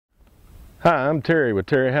Hi, I'm Terry with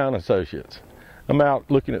Calhoun Associates. I'm out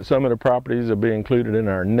looking at some of the properties that will be included in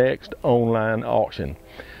our next online auction.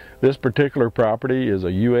 This particular property is a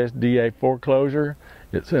USDA foreclosure.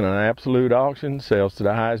 It's in an absolute auction, sells to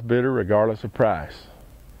the highest bidder regardless of price.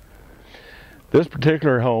 This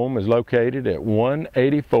particular home is located at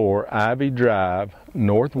 184 Ivey Drive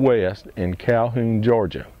Northwest in Calhoun,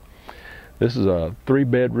 Georgia. This is a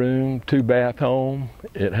 3-bedroom, 2-bath home.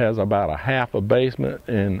 It has about a half a basement,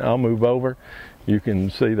 and I'll move over. You can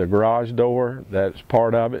see the garage door, that's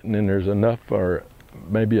part of it, and then there's enough for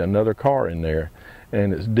maybe another car in there.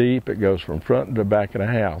 And it's deep, it goes from front to the back of the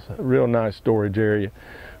house. A real nice storage area.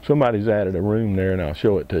 Somebody's added a room there, and I'll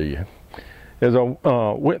show it to you. As I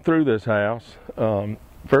went through this house,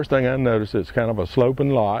 first thing I noticed, it's kind of a sloping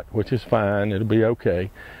lot, which is fine, it'll be okay.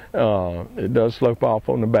 It does slope off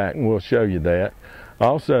on the back, and we'll show you that.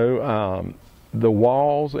 Also, the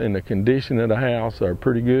walls and the condition of the house are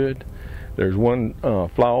pretty good. There's one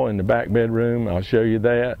flaw in the back bedroom, I'll show you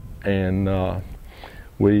that, and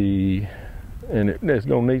it's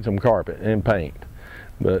going to need some carpet and paint.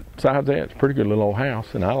 But besides that, it's a pretty good little old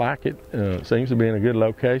house, and I like it. It seems to be in a good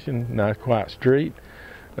location, nice quiet street.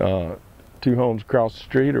 2 homes across the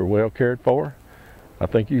street are well cared for. I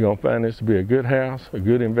think you're going to find this to be a good house, a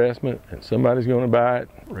good investment, and somebody's going to buy it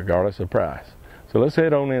regardless of price. So let's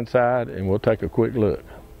head on inside and we'll take a quick look.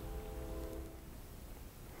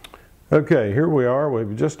 Okay, here we are.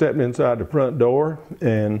 We've just stepped inside the front door,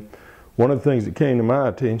 and one of the things that came to my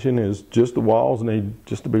attention is just the walls need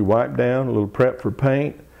just to be wiped down, a little prep for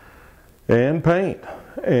paint and paint.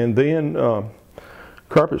 And then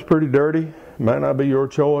carpet's pretty dirty, might not be your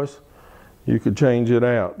choice. You could change it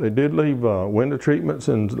out. They did leave window treatments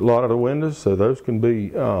in a lot of the windows, so those can be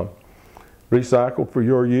recycled for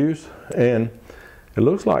your use. And it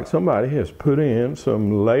looks like somebody has put in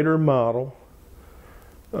some later model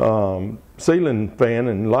ceiling fan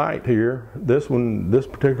and light here. This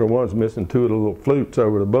particular one is missing 2 of the little flutes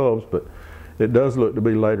over the bulbs, but it does look to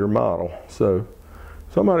be later model. So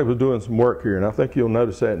somebody was doing some work here, and I think you'll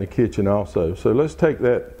notice that in the kitchen also. So let's take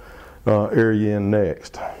that area in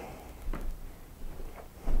next.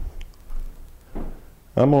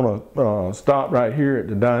 I'm going to stop right here at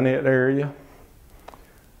the dinette area.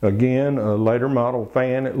 Again, a later model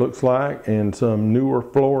fan it looks like, and some newer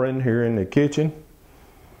flooring here in the kitchen.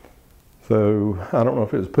 So I don't know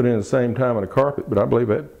if it was put in at the same time with the carpet, but I believe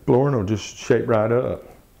that flooring will just shape right up.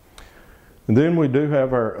 And then we do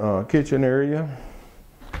have our kitchen area.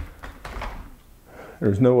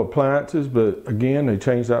 There's no appliances, but again, they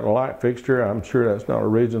changed out the light fixture. I'm sure that's not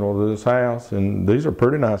original to this house, and these are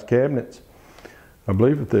pretty nice cabinets. I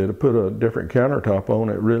believe if they'd have put a different countertop on,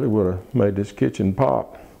 it really would have made this kitchen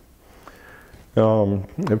pop.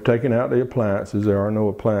 They've taken out the appliances. There are no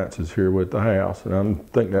appliances here with the house, and I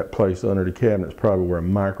think that place under the cabinet is probably where a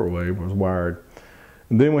microwave was wired.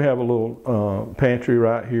 And then we have a little pantry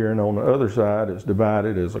right here, and on the other side it's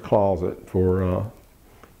divided as a closet for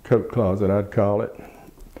coat closet, I'd call it.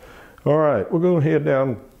 All right, we're going to head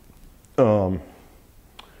down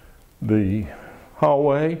the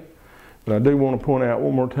hallway. But I do want to point out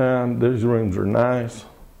one more time, these rooms are nice.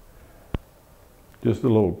 Just a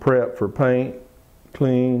little prep for paint,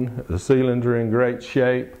 clean. The ceilings are in great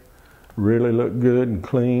shape, really look good and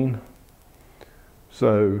clean.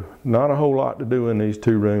 So not a whole lot to do in these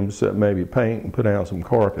 2 rooms except maybe paint and put down some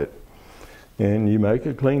carpet. And you may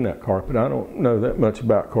could clean that carpet. I don't know that much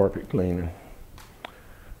about carpet cleaning.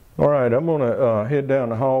 All right, I'm going to head down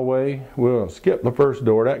the hallway. We'll skip the first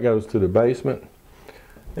door, that goes to the basement.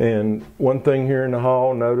 And one thing here in the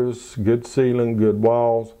hall, notice good ceiling, good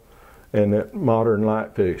walls, and that modern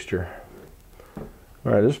light fixture.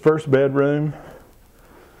 All right, this first bedroom,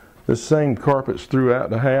 the same carpets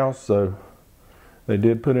throughout the house, so they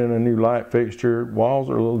did put in a new light fixture. Walls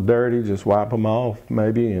are a little dirty, just wipe them off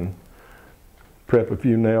maybe and prep a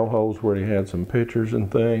few nail holes where they had some pictures and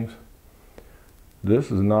things.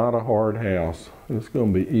 This is not a hard house. It's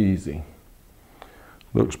going to be easy.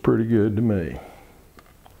 Looks pretty good to me.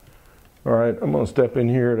 All right, I'm going to step in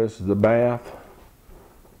here. This is the bath.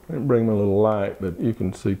 I didn't bring my little light, but you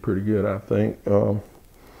can see pretty good, I think.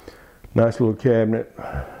 Nice little cabinet.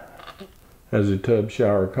 Has a tub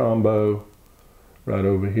shower combo right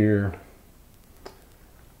over here.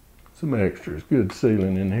 Some extras. Good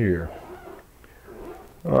ceiling in here.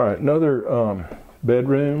 All right, another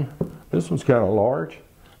bedroom. This one's kind of large,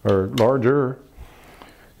 or larger.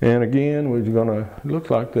 And again, we're gonna, it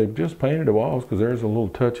looks like they've just painted the walls because there's a little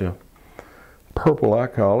touch of purple, I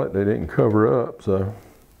call it. They didn't cover up, so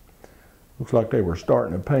looks like they were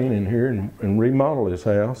starting to paint in here and remodel this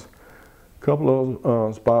house. Couple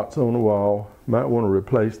of spots on the wall. Might want to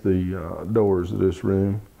replace the doors of this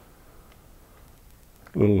room.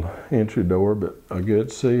 Little entry door, but a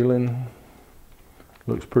good ceiling.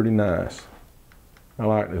 Looks pretty nice. I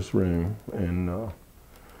like this room, and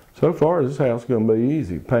so far this house is going to be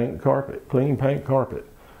easy. Paint carpet, clean paint carpet.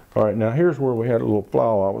 All right, now here's where we had a little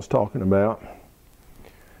flaw I was talking about,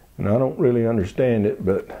 and I don't really understand it,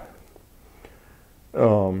 but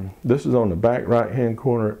this is on the back right hand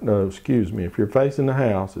corner. No, excuse me, if you're facing the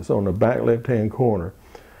house, it's on the back left hand corner.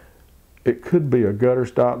 It could be a gutter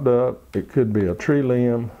stopped up, it could be a tree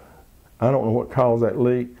limb. I don't know what caused that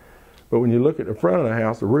leak, but when you look at the front of the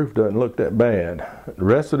house, the roof doesn't look that bad. The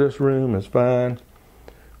rest of this room is fine,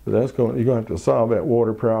 but you're going to have to solve that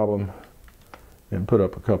water problem and put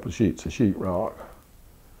up a couple of sheets of sheetrock.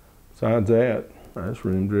 Besides that, this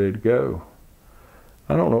room's ready to go.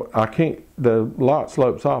 I don't know, the lot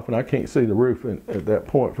slopes off and I can't see the roof at that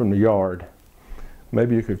point from the yard.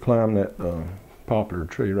 Maybe you could climb that poplar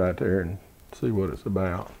tree right there and see what it's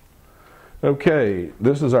about. Okay,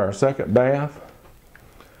 this is our second bath.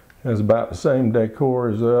 Has about the same decor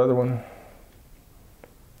as the other one.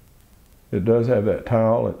 It does have that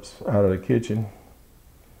tile that's out of the kitchen.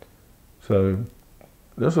 So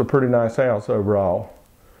this is a pretty nice house overall.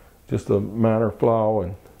 Just a minor flaw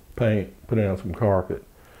in paint, put down some carpet.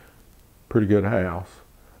 Pretty good house.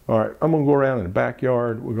 All right, I'm gonna go around in the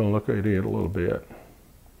backyard. We're gonna look at it a little bit.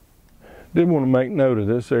 Did want to make note of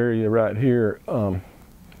this area right here.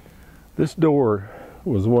 This door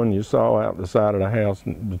was the one you saw out the side of the house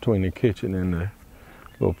between the kitchen and the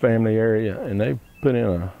little family area, and they put in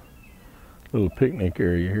a little picnic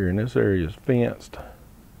area here, and this area is fenced.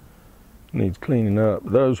 Needs cleaning up.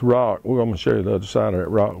 Those rock, we're going to show you the other side of that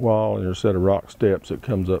rock wall, and there's a set of rock steps that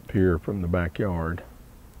comes up here from the backyard.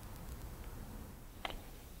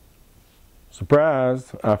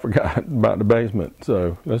 Surprise, I forgot about the basement,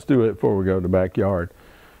 so let's do it before we go to the backyard.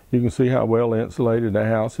 You can see how well insulated the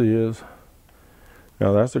house is.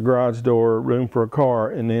 Now that's a garage door, room for a car,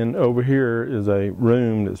 and then over here is a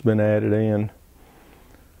room that's been added in,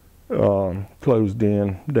 closed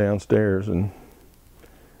in downstairs, and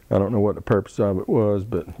I don't know what the purpose of it was,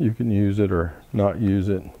 but you can use it or not use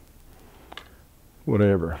it,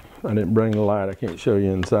 whatever. I didn't bring the light, I can't show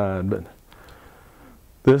you inside, but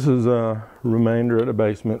this is a remainder of the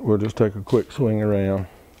basement. We'll just take a quick swing around.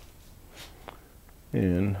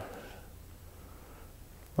 And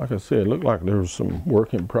like I said, it looked like there was some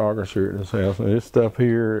work in progress here at this house. And this stuff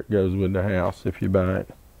here, it goes with the house if you buy it.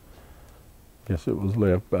 Guess it was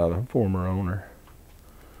left by the former owner.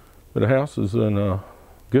 But the house is in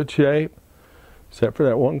good shape, except for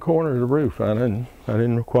that one corner of the roof. I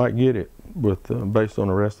didn't quite get it with based on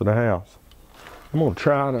the rest of the house. I'm gonna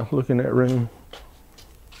try to look in that room.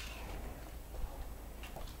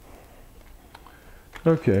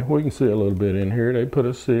 Okay, we can see a little bit in here. They put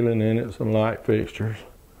a ceiling in it, some light fixtures.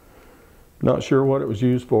 Not sure what it was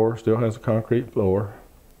used for. Still has a concrete floor.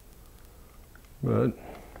 And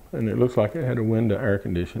it looks like it had a window air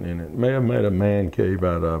conditioning in it. May have made a man cave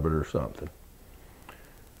out of it or something.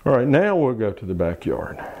 All right, now we'll go to the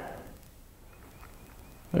backyard.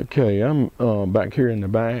 Okay, I'm back here in the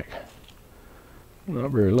back. Not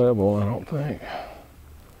very level, I don't think.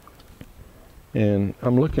 And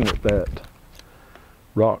I'm looking at that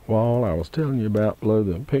rock wall I was telling you about below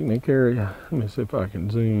the picnic area. Let me see if I can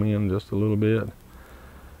zoom in just a little bit.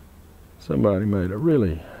 Somebody made a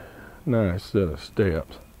really nice set of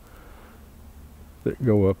steps that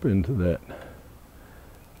go up into that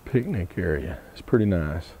picnic area. It's pretty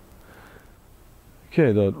nice.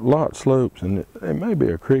 Okay, the lot slopes, and there may be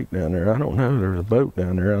a creek down there. I don't know. There's a boat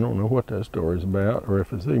down there. I don't know what that story's about or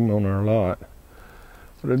if it's even on our lot.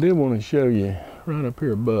 But I did want to show you right up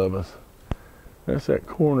here above us. That's that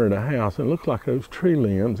corner of the house. It looks like those tree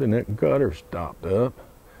limbs and that gutter stopped up.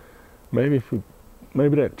 Maybe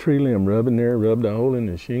that tree limb rubbed a hole in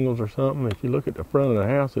the shingles or something. If you look at the front of the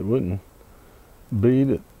house, it wouldn't be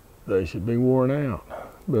that they should be worn out.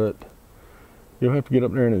 But you'll have to get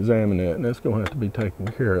up there and examine that, and that's going to have to be taken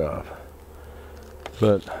care of.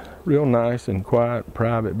 But real nice and quiet,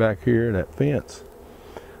 private back here. That fence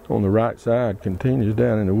on the right side continues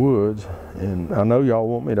down in the woods, and I know y'all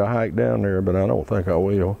want me to hike down there, but I don't think I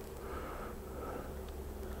will.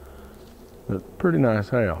 But pretty nice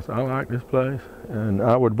house. I like this place, and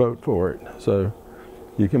I would vote for it. So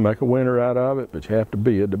you can make a winner out of it, but you have to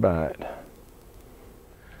bid to buy it.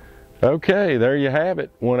 Okay, there you have it.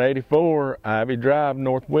 184 Ivey Drive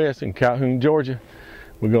Northwest in Calhoun, Georgia.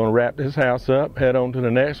 We're going to wrap this house up, head on to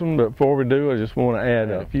the next one, but before we do, I just want to add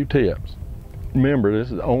a few tips. Remember,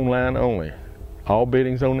 this is online only. All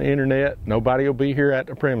bidding's on the internet. Nobody will be here at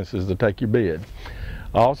the premises to take your bid.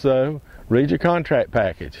 Also, read your contract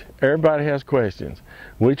package. Everybody has questions.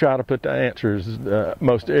 We try to put the answers,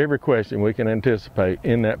 most every question we can anticipate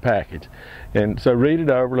in that package. And so read it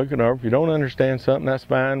over, look it over. If you don't understand something, that's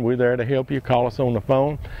fine. We're there to help you. Call us on the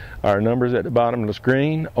phone. Our number's at the bottom of the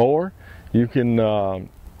screen, or you can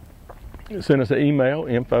send us an email,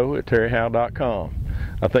 info@terryhowe.com.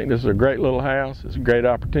 I think this is a great little house. It's a great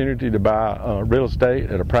opportunity to buy real estate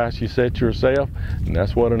at a price you set yourself, and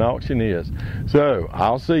that's what an auction is. So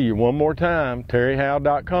I'll see you one more time,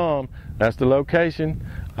 terryhowe.com. That's the location.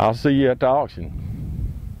 I'll see you at the auction.